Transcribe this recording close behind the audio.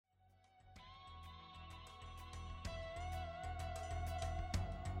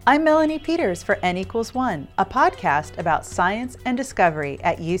I'm Melanie Peters for N equals 1, a podcast about science and discovery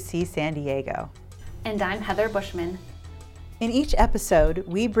at UC San Diego. And I'm Heather Bushman. In each episode,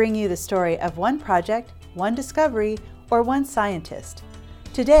 we bring you the story of one project, one discovery, or one scientist.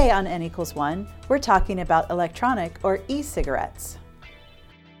 Today on N equals 1, we're talking about electronic or e-cigarettes.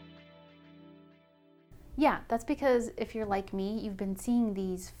 Yeah, that's because if you're like me, you've been seeing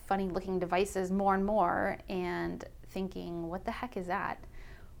these funny looking devices more and more and thinking, what the heck is that?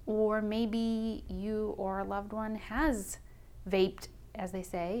 Or maybe you or a loved one has vaped, as they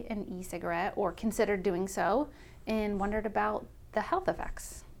say, an e-cigarette or considered doing so and wondered about the health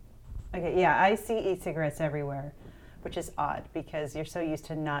effects. Okay, yeah, I see e-cigarettes everywhere, which is odd because you're so used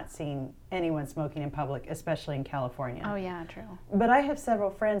to not seeing anyone smoking in public, especially in California. Oh yeah, true. But I have several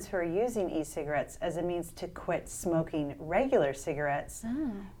friends who are using e-cigarettes as a means to quit smoking regular cigarettes,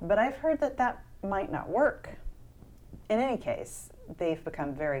 but I've heard that that might not work. In any case, they've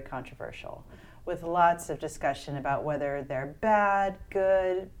become very controversial, with lots of discussion about whether they're bad,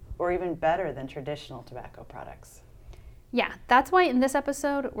 good, or even better than traditional tobacco products. Yeah, that's why in this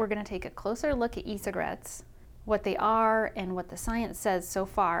episode, we're going to take a closer look at e-cigarettes, what they are, and what the science says so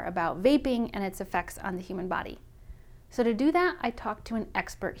far about vaping and its effects on the human body. So to do that, I talked to an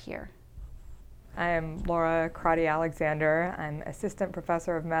expert here. I am Laura Crotty-Alexander. I'm Assistant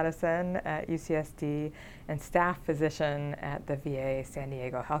Professor of Medicine at UCSD and Staff Physician at the VA San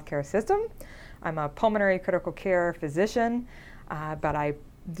Diego Healthcare System. I'm a pulmonary critical care physician, but I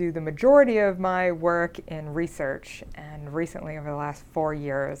do the majority of my work in research, and recently over the last 4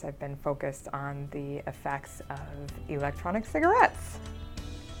 years I've been focused on the effects of electronic cigarettes.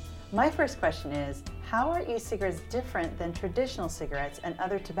 My first question is, how are e-cigarettes different than traditional cigarettes and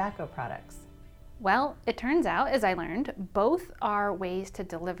other tobacco products? Well, it turns out, as I learned, both are ways to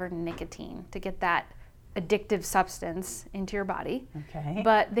deliver nicotine, to get that addictive substance into your body,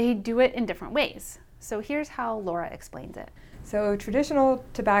 but they do it in different ways. So here's how Laura explains it. So traditional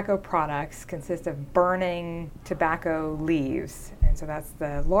tobacco products consist of burning tobacco leaves, and so that's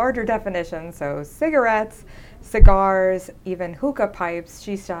the larger definition. So cigarettes, cigars, even hookah pipes,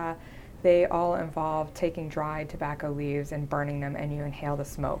 shisha, they all involve taking dried tobacco leaves and burning them, and you inhale the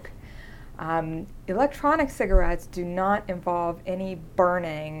smoke. Electronic cigarettes do not involve any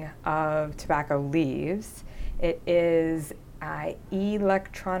burning of tobacco leaves. It is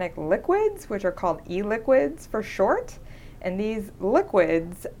electronic liquids, which are called e-liquids for short. And these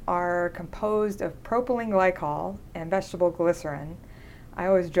liquids are composed of propylene glycol and vegetable glycerin. I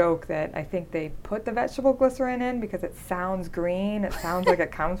always joke that I think they put the vegetable glycerin in because it sounds green. It sounds like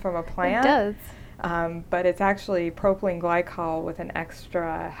it comes from a plant. It does. But it's actually propylene glycol with an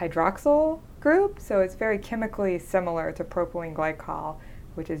extra hydroxyl group, so it's very chemically similar to propylene glycol,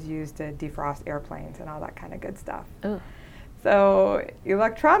 which is used to defrost airplanes and all that kind of good stuff. Ooh. So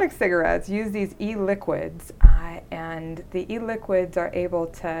electronic cigarettes use these e-liquids, and the e-liquids are able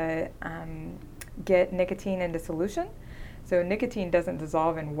to get nicotine into solution. So nicotine doesn't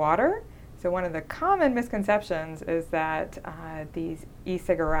dissolve in water. So one of the common misconceptions is that these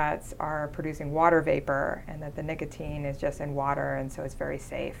e-cigarettes are producing water vapor and that the nicotine is just in water and so it's very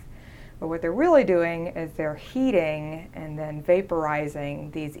safe. But what they're really doing is they're heating and then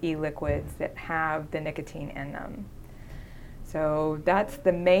vaporizing these e-liquids that have the nicotine in them. So that's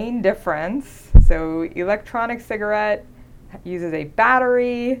the main difference. So electronic cigarette uses a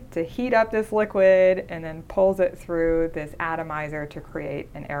battery to heat up this liquid and then pulls it through this atomizer to create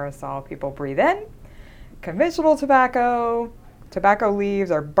an aerosol people breathe in. Conventional tobacco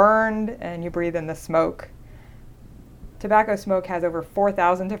leaves are burned and you breathe in the smoke. Tobacco smoke has over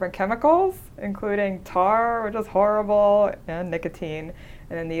 4,000 different chemicals, including tar, which is horrible, and nicotine.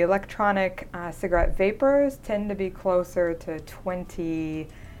 And then the electronic cigarette vapors tend to be closer to 20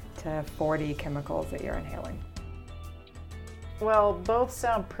 to 40 chemicals that you're inhaling. Well, both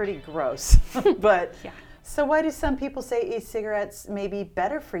sound pretty gross, but Yeah. So why do some people say e-cigarettes may be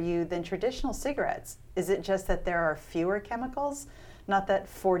better for you than traditional cigarettes? Is it just that there are fewer chemicals? Not that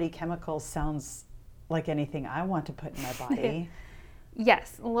 40 chemicals sounds like anything I want to put in my body.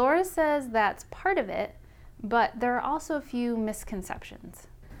 Yes, Laura says that's part of it, but there are also a few misconceptions.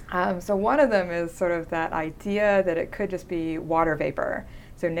 So one of them is sort of that idea that it could just be water vapor.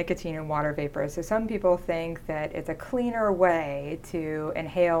 So nicotine and water vapor. So some people think that it's a cleaner way to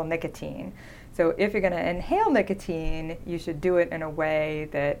inhale nicotine. So if you're going to inhale nicotine, you should do it in a way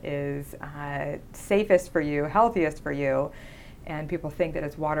that is safest for you, healthiest for you. And people think that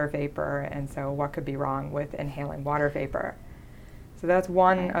it's water vapor, and so what could be wrong with inhaling water vapor? So that's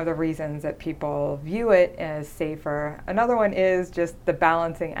one of the reasons that people view it as safer. Another one is just the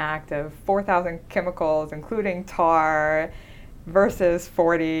balancing act of 4,000 chemicals, including tar, versus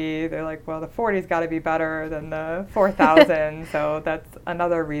 40. They're like, well, the 40's got to be better than the 4,000. So that's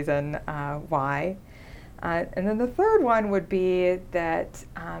another reason why. And then the third one would be that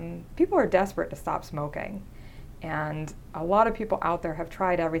people are desperate to stop smoking. And a lot of people out there have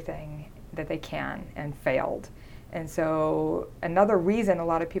tried everything that they can and failed. And so another reason a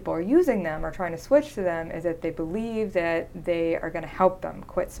lot of people are using them or trying to switch to them is that they believe that they are going to help them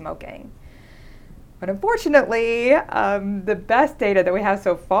quit smoking. But unfortunately, the best data that we have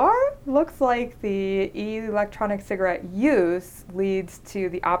so far looks like the electronic cigarette use leads to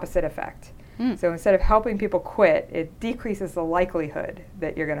the opposite effect. So instead of helping people quit, it decreases the likelihood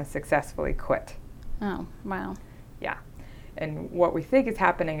that you're going to successfully quit. Oh, wow. Yeah. And what we think is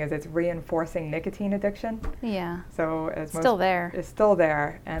happening is it's reinforcing nicotine addiction. Yeah. So as still there. It's still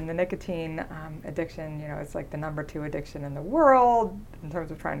there. And the nicotine addiction, it's like the number 2 addiction in the world in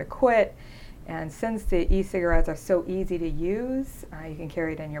terms of trying to quit. And since the e-cigarettes are so easy to use, you can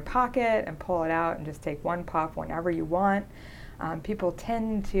carry it in your pocket and pull it out and just take one puff whenever you want. People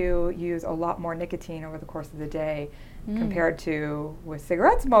tend to use a lot more nicotine over the course of the day compared to with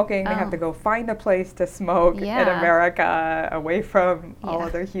cigarette smoking. They have to go find a place to smoke in America away from all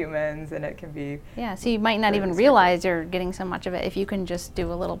other humans, and it can be so you might not even realize you're getting so much of it if you can just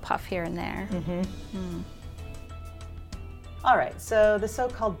do a little puff here and there. All right, so the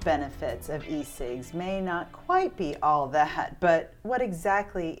so-called benefits of e-cigs may not quite be all that, but what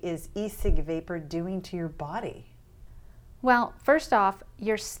exactly is e-cig vapor doing to your body? Well, first off,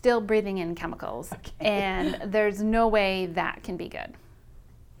 you're still breathing in chemicals, and there's no way that can be good.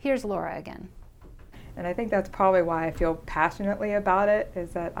 Here's Laura again. And I think that's probably why I feel passionately about it,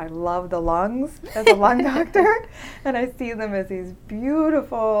 is that I love the lungs as a lung doctor, and I see them as these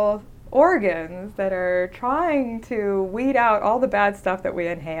beautiful organs that are trying to weed out all the bad stuff that we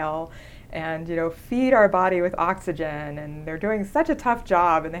inhale and feed our body with oxygen, and they're doing such a tough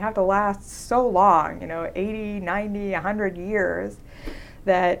job, and they have to last so long, 80, 90, 100 years,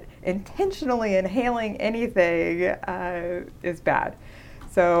 that intentionally inhaling anything is bad.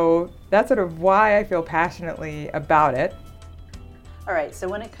 So that's sort of why I feel passionately about it. All right, so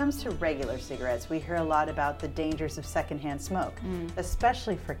when it comes to regular cigarettes, we hear a lot about the dangers of secondhand smoke,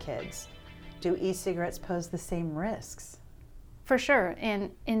 especially for kids. Do e-cigarettes pose the same risks? For sure,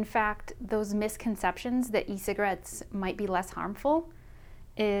 and in fact, those misconceptions that e-cigarettes might be less harmful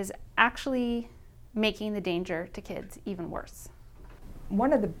is actually making the danger to kids even worse.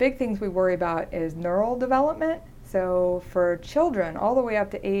 One of the big things we worry about is neural development. So for children, all the way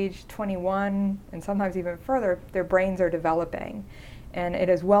up to age 21, and sometimes even further, their brains are developing. And it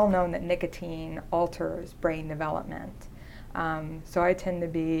is well known that nicotine alters brain development. So I tend to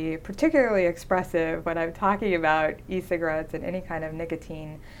be particularly expressive when I'm talking about e-cigarettes and any kind of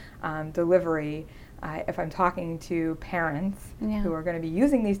nicotine delivery if I'm talking to parents who are going to be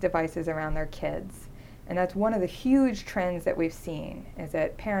using these devices around their kids. And that's one of the huge trends that we've seen, is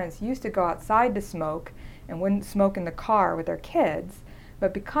that parents used to go outside to smoke and wouldn't smoke in the car with their kids.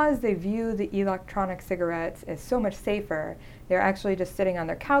 But because they view the electronic cigarettes as so much safer, they're actually just sitting on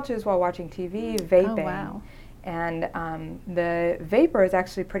their couches while watching TV, vaping. Oh, wow. And the vapor is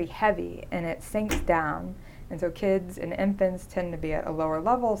actually pretty heavy, and it sinks down. And so kids and infants tend to be at a lower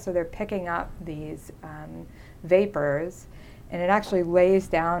level, so they're picking up these vapors. And it actually lays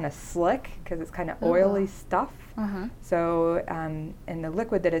down a slick, because it's kind of oily stuff. So, and the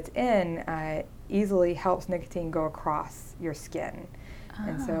liquid that it's in easily helps nicotine go across your skin.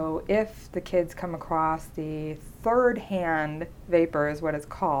 And so if the kids come across the third-hand vapor is what it's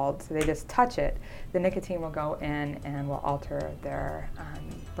called, so they just touch it, the nicotine will go in and will alter their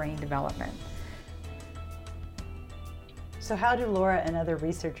brain development. So how do Laura and other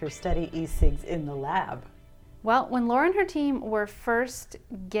researchers study e-cigs in the lab? Well, when Laura and her team were first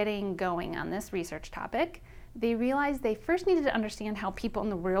getting going on this research topic, they realized they first needed to understand how people in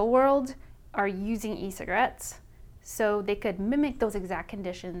the real world are using e-cigarettes, so they could mimic those exact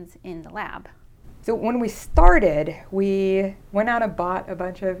conditions in the lab. So when we started, we went out and bought a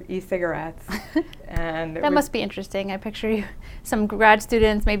bunch of e-cigarettes. And that must be interesting. I picture you, some grad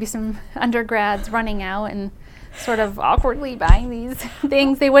students, maybe some undergrads running out and sort of awkwardly buying these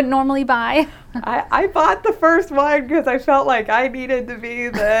things they wouldn't normally buy. I bought the first one because I felt like I needed to be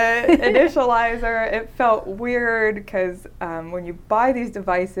the initializer. It felt weird because when you buy these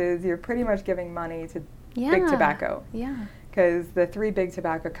devices, you're pretty much giving money to big tobacco. Yeah. Because the 3 big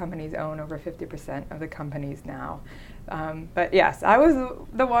tobacco companies own over 50% of the companies now. But yes, I was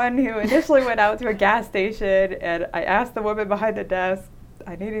the one who initially went out to a gas station, and I asked the woman behind the desk,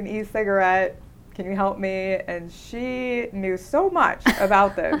 I need an e-cigarette. can you help me? And she knew so much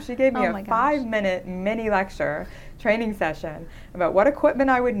about them. She gave me Oh a my gosh. 5-minute mini lecture training session about what equipment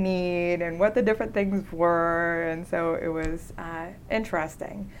I would need and what the different things were. And so it was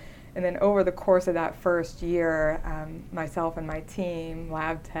interesting. And then over the course of that first year, myself and my team,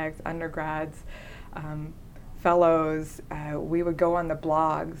 lab techs, undergrads, fellows, we would go on the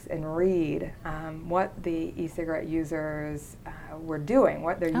blogs and read what the e-cigarette users were doing,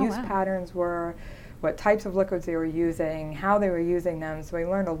 what their use patterns were, what types of liquids they were using, how they were using them. So we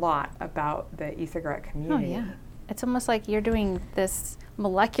learned a lot about the e-cigarette community. Oh, yeah. It's almost like you're doing this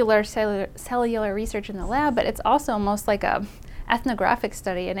molecular cellular research in the lab, but it's also almost like a ethnographic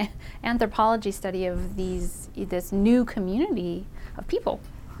study, an anthropology study of this new community of people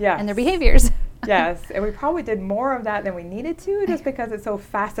and their behaviors. Yes, and we probably did more of that than we needed to, just because it's so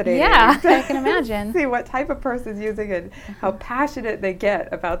fascinating. Yeah, I can imagine. See what type of person's using it, how passionate they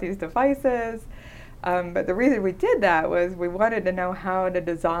get about these devices. But the reason we did that was we wanted to know how to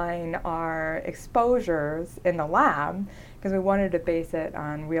design our exposures in the lab, because we wanted to base it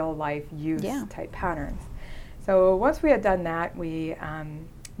on real life use type patterns. So once we had done that, we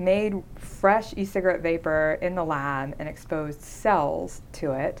made fresh e-cigarette vapor in the lab and exposed cells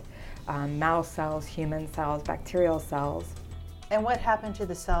to it, mouse cells, human cells, bacterial cells. And what happened to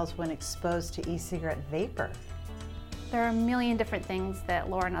the cells when exposed to e-cigarette vapor? There are a million different things that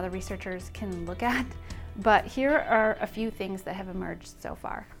Laura and other researchers can look at, but here are a few things that have emerged so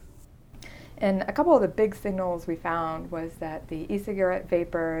far. And a couple of the big signals we found was that the e-cigarette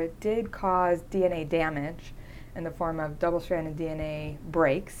vapor did cause DNA damage in the form of double-stranded DNA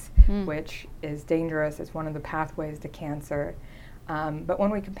breaks, which is dangerous. It's one of the pathways to cancer. But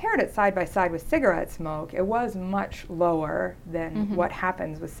when we compared it side by side with cigarette smoke, it was much lower than what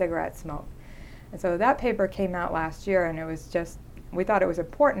happens with cigarette smoke. And so that paper came out last year, and it was just, we thought it was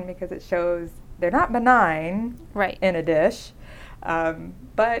important because it shows they're not benign in a dish,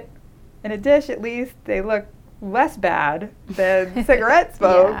 but in a dish at least they look less bad than cigarette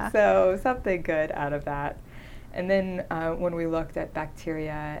smoke, so something good out of that. And then when we looked at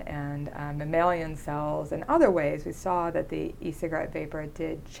bacteria and mammalian cells and other ways, we saw that the e-cigarette vapor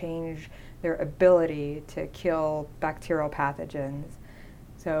did change their ability to kill bacterial pathogens.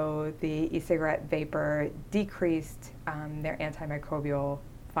 So the e-cigarette vapor decreased their antimicrobial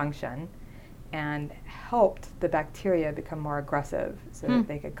function and helped the bacteria become more aggressive so that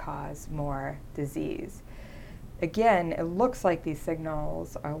they could cause more disease. Again, it looks like these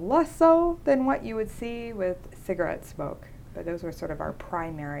signals are less so than what you would see with cigarette smoke, but those were sort of our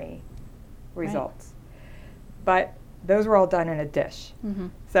primary results. But those were all done in a dish.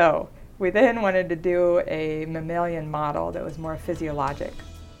 So we then wanted to do a mammalian model that was more physiologic.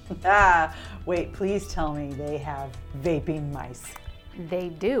 Wait, please tell me they have vaping mice. They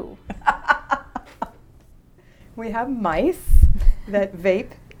do. We have mice that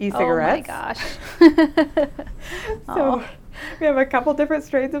vape e-cigarettes. Oh my gosh. So we have a couple different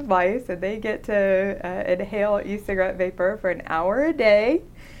strains of mice, and they get to inhale e-cigarette vapor for an hour a day.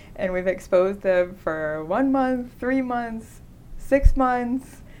 And we've exposed them for 1 month, 3 months, 6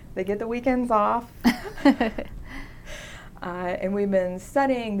 months. They get the weekends off. And we've been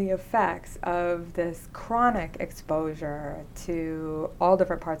studying the effects of this chronic exposure to all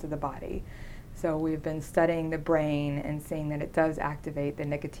different parts of the body. So we've been studying the brain and seeing that it does activate the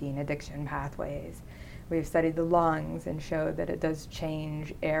nicotine addiction pathways. We've studied the lungs and showed that it does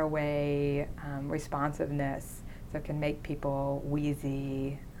change airway responsiveness, so it can make people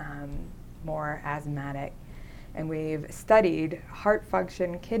wheezy, more asthmatic. And we've studied heart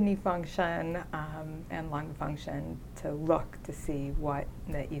function, kidney function, and lung function to look to see what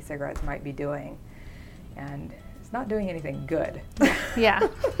the e-cigarettes might be doing. And it's not doing anything good. Yeah.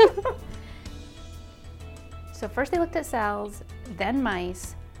 So first they looked at cells, then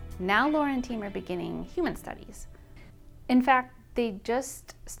mice. Now Laura and team are beginning human studies. In fact, they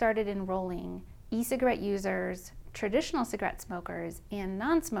just started enrolling e-cigarette users, traditional cigarette smokers, and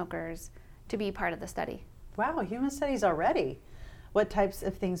non-smokers to be part of the study. Wow, human studies already. What types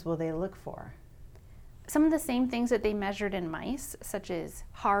of things will they look for? Some of the same things that they measured in mice, such as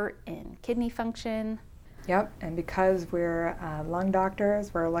heart and kidney function. Yep, and because we're lung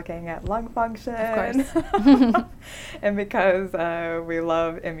doctors, we're looking at lung function. Of course. And because we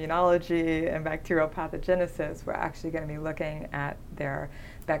love immunology and bacterial pathogenesis, we're actually going to be looking at their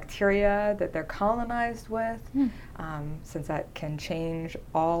bacteria that they're colonized with, since that can change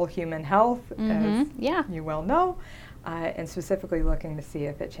all human health, as you well know, and specifically looking to see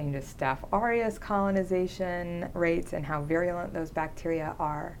if it changes Staph aureus colonization rates and how virulent those bacteria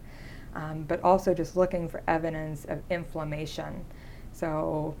are. But also just looking for evidence of inflammation.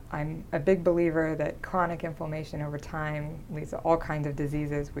 So I'm a big believer that chronic inflammation over time leads to all kinds of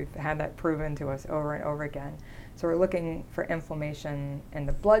diseases. We've had that proven to us over and over again. So we're looking for inflammation in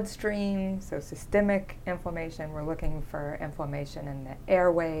the bloodstream, so systemic inflammation. We're looking for inflammation in the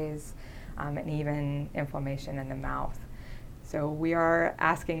airways, and even inflammation in the mouth. So we are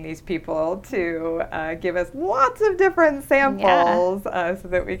asking these people to give us lots of different samples so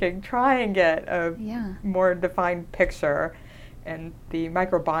that we can try and get a more defined picture. And the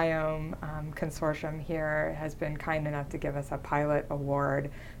Microbiome Consortium here has been kind enough to give us a pilot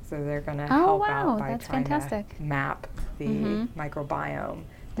award. So they're going to help out by trying to map the microbiome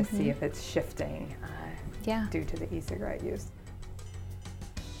to see if it's shifting due to the e-cigarette use.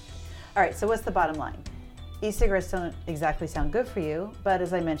 All right, so what's the bottom line? E-cigarettes don't exactly sound good for you, but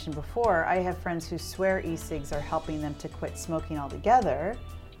as I mentioned before, I have friends who swear e-cigs are helping them to quit smoking altogether,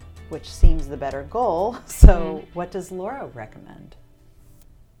 which seems the better goal. So what does Laura recommend?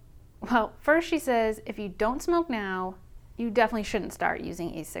 Well, first she says, if you don't smoke now, you definitely shouldn't start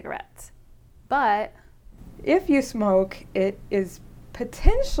using e-cigarettes. But if you smoke, it is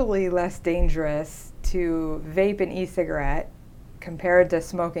potentially less dangerous to vape an e-cigarette compared to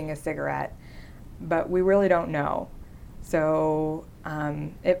smoking a cigarette, but we really don't know. So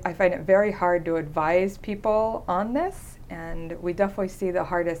I find it very hard to advise people on this, and we definitely see the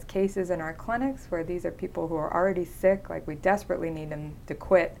hardest cases in our clinics where these are people who are already sick, like we desperately need them to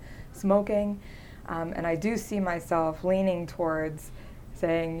quit smoking. And I do see myself leaning towards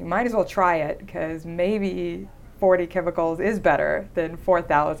saying, you might as well try it, because maybe 40 chemicals is better than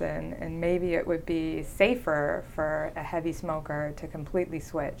 4,000, and maybe it would be safer for a heavy smoker to completely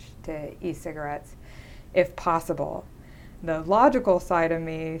switch to e-cigarettes if possible. The logical side of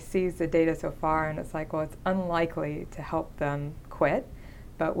me sees the data so far and it's like, well, it's unlikely to help them quit,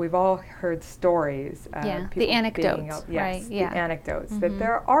 but we've all heard stories of people the anecdotes, right? The anecdotes that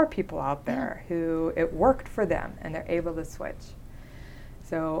there are people out there who it worked for them and they're able to switch.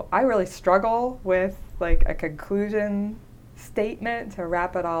 So I really struggle with like a conclusion statement to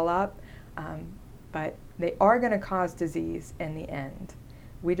wrap it all up, but they are going to cause disease in the end.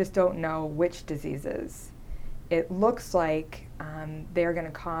 We just don't know which diseases. It looks like they're going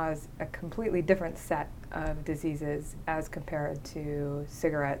to cause a completely different set of diseases as compared to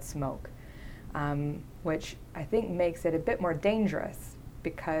cigarette smoke, which I think makes it a bit more dangerous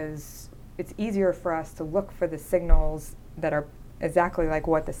because it's easier for us to look for the signals that are exactly like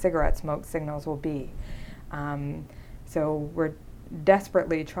what the cigarette smoke signals will be. So we're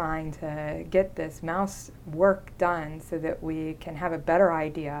desperately trying to get this mouse work done so that we can have a better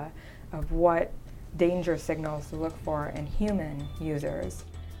idea of what danger signals to look for in human users.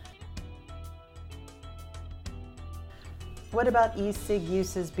 What about e-cig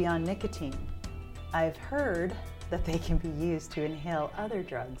uses beyond nicotine? I've heard that they can be used to inhale other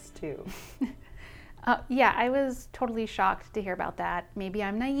drugs too. Yeah, I was totally shocked to hear about that. Maybe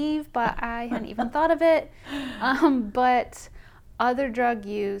I'm naive, but I hadn't even thought of it. But other drug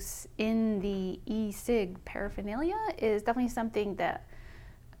use in the e-cig paraphernalia is definitely something that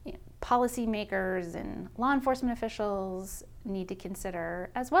policymakers and law enforcement officials need to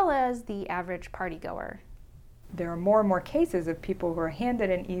consider, as well as the average party goer. There are more and more cases of people who are handed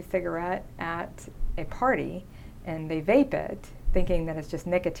an e-cigarette at a party and they vape it thinking that it's just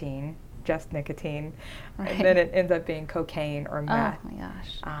nicotine, right. And then it ends up being cocaine or meth. Oh my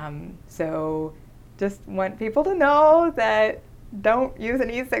gosh. So just want people to know that don't use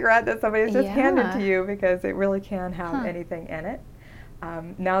an e-cigarette that somebody's just handed to you, because it really can have anything in it.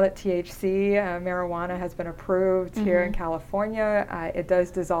 Now that THC, marijuana, has been approved here in California, it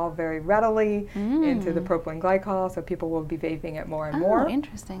does dissolve very readily into the propylene glycol, so people will be vaping it more and more. Oh,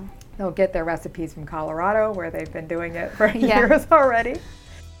 interesting. They'll get their recipes from Colorado, where they've been doing it for years already.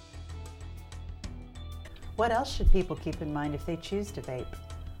 What else should people keep in mind if they choose to vape?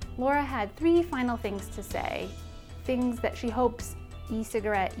 Laura had 3 final things to say, things that she hopes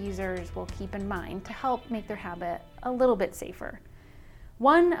e-cigarette users will keep in mind to help make their habit a little bit safer.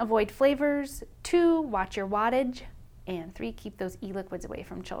 1, avoid flavors. 2, watch your wattage. And 3, keep those e-liquids away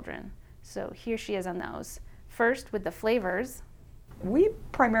from children. So here she is on those. First, with the flavors. We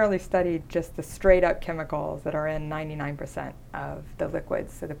primarily studied just the straight up chemicals that are in 99% of the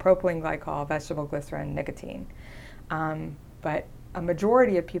liquids, so the propylene glycol, vegetable glycerin, nicotine. But a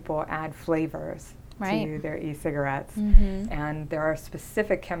majority of people add flavors to their e-cigarettes, and there are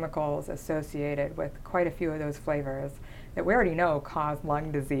specific chemicals associated with quite a few of those flavors that we already know cause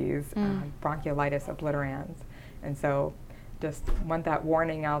lung disease, bronchiolitis obliterans. And so just want that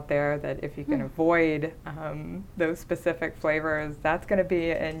warning out there that if you can avoid those specific flavors, that's going to be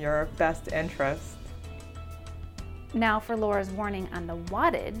in your best interest. Now for Laura's warning on the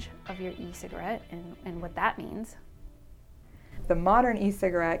wattage of your e-cigarette and what that means. The modern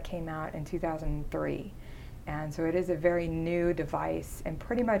e-cigarette came out in 2003, and so it is a very new device, and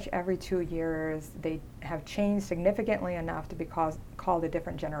pretty much every 2 years they have changed significantly enough to be called a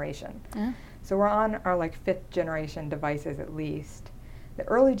different generation. So we're on our 5th generation devices at least. The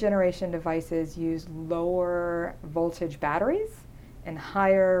early generation devices used lower voltage batteries and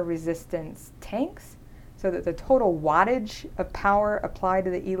higher resistance tanks, so that the total wattage of power applied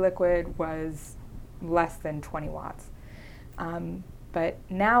to the e-liquid was less than 20 watts. But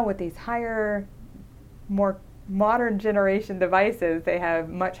now with these higher, more modern generation devices, they have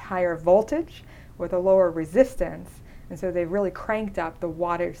much higher voltage with a lower resistance, and so they've really cranked up the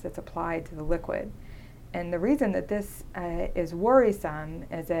wattage that's applied to the liquid. And the reason that this is worrisome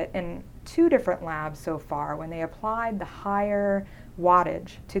is that in 2 different labs so far, when they applied the higher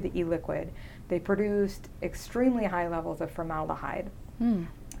wattage to the e-liquid, they produced extremely high levels of formaldehyde.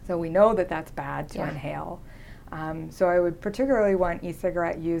 So we know that that's bad to inhale. So I would particularly want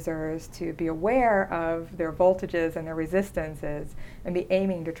e-cigarette users to be aware of their voltages and their resistances and be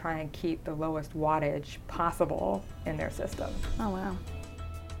aiming to try and keep the lowest wattage possible in their system. Oh, wow.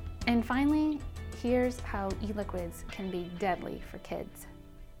 And finally, here's how e-liquids can be deadly for kids.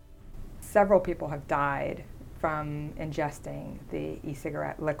 Several people have died from ingesting the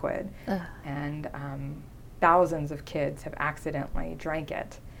e-cigarette liquid. And thousands of kids have accidentally drank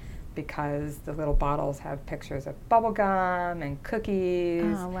it because the little bottles have pictures of bubble gum and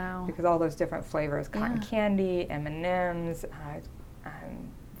cookies. Oh, wow. Because all those different flavors, cotton candy, M&Ms,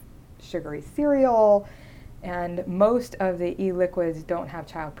 sugary cereal, and most of the e-liquids don't have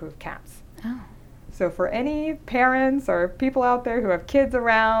child-proof caps. So for any parents or people out there who have kids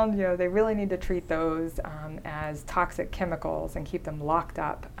around, they really need to treat those as toxic chemicals and keep them locked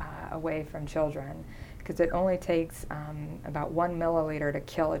up away from children, because it only takes about 1 milliliter to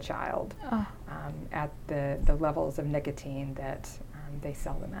kill a child at the levels of nicotine that they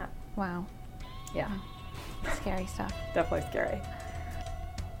sell them at. Wow. Yeah. Scary stuff. Definitely scary.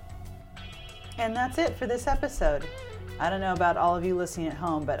 And that's it for this episode. I don't know about all of you listening at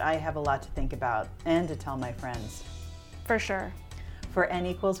home, but I have a lot to think about and to tell my friends. For sure. For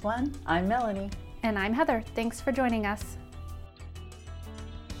N=1, I'm Melanie. And I'm Heather. Thanks for joining us.